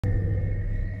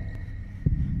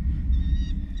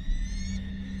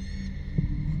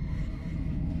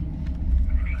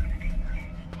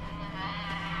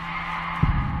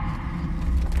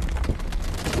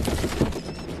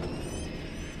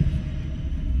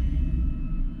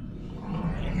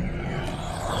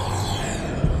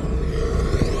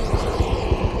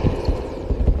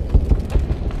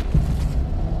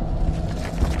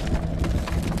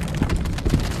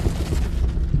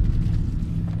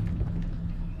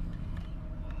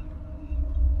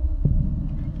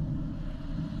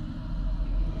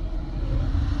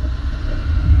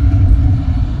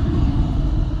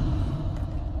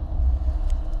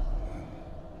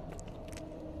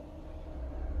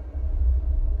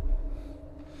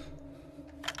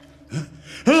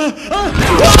What's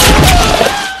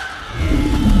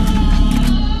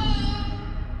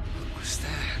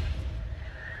that?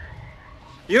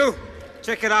 You!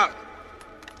 Check it out!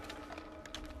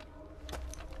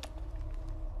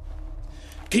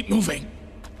 Keep moving.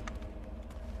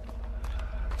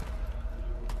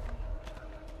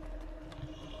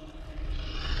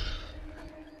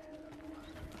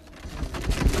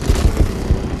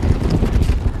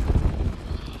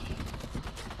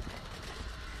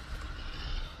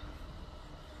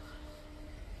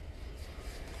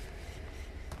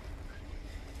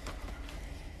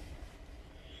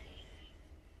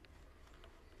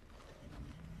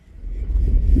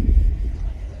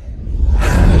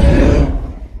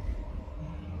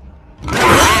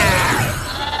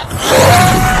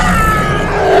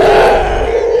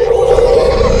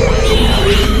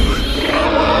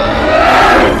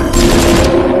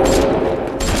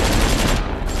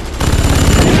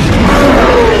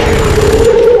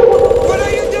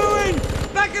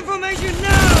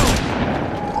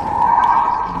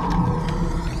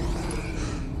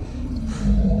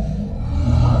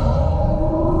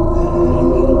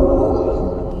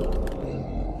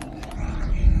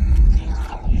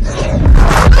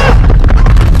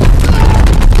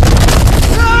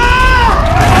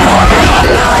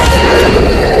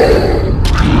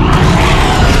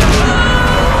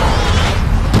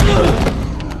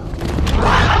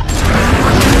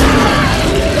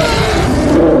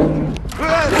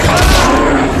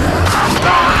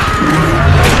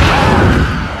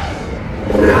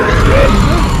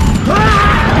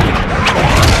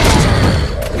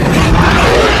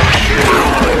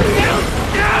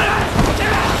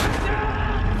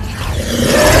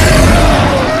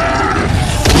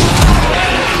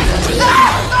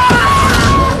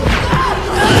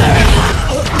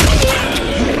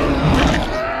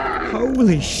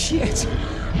 Holy shit!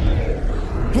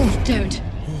 Don't.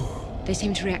 They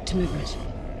seem to react to movement.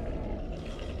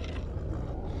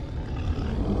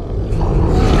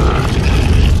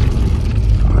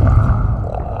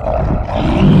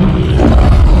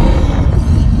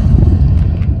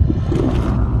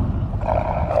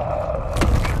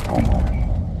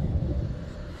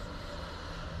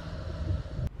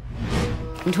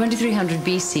 In 2300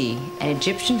 BC, an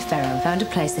Egyptian pharaoh found a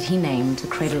place that he named the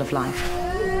Cradle of Life.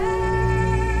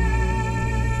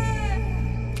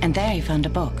 And there he found a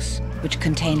box which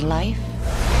contained life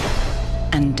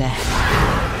and death.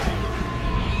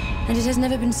 And it has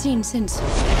never been seen since.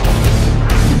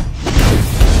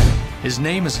 His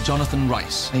name is Jonathan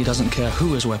Rice. He doesn't care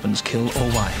who his weapons kill or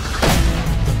why.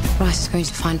 Rice is going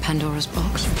to find Pandora's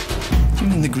box. Do you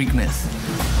mean the Greek myth?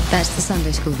 That's the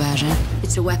Sunday school version.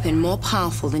 It's a weapon more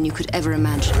powerful than you could ever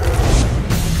imagine.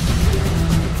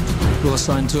 We'll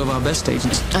assign 2 of our best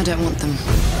agents. I don't want them.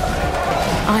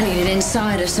 I need an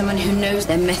insider, someone who knows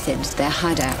their methods, their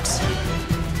hideouts.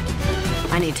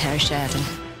 I need Terry Sheridan.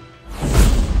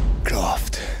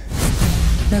 Croft.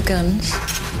 No guns,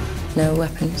 no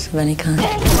weapons of any kind.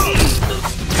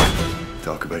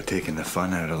 Talk about taking the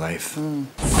fun out of life.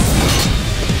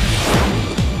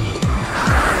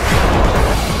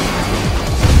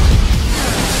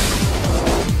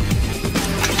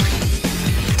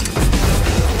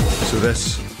 So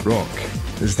this rock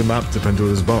is the map to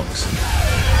Pandora's box.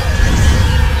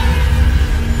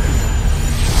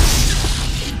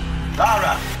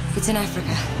 Lara! It's in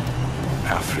Africa.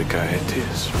 Africa it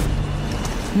is.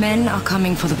 Men are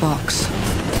coming for the box.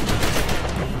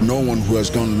 No one who has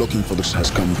gone looking for this has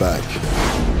come back.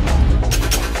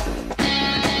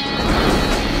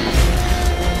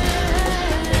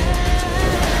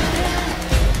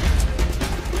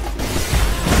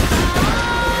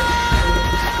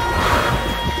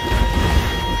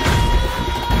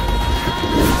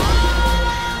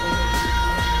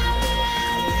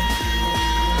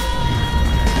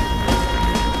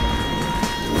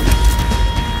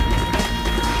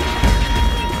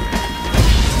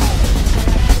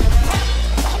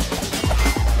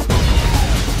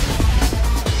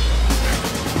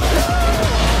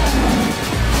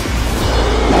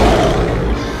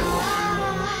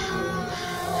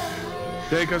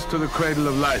 Take us to the Cradle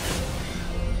of Life.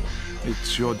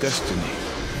 It's your destiny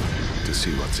to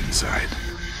see what's inside.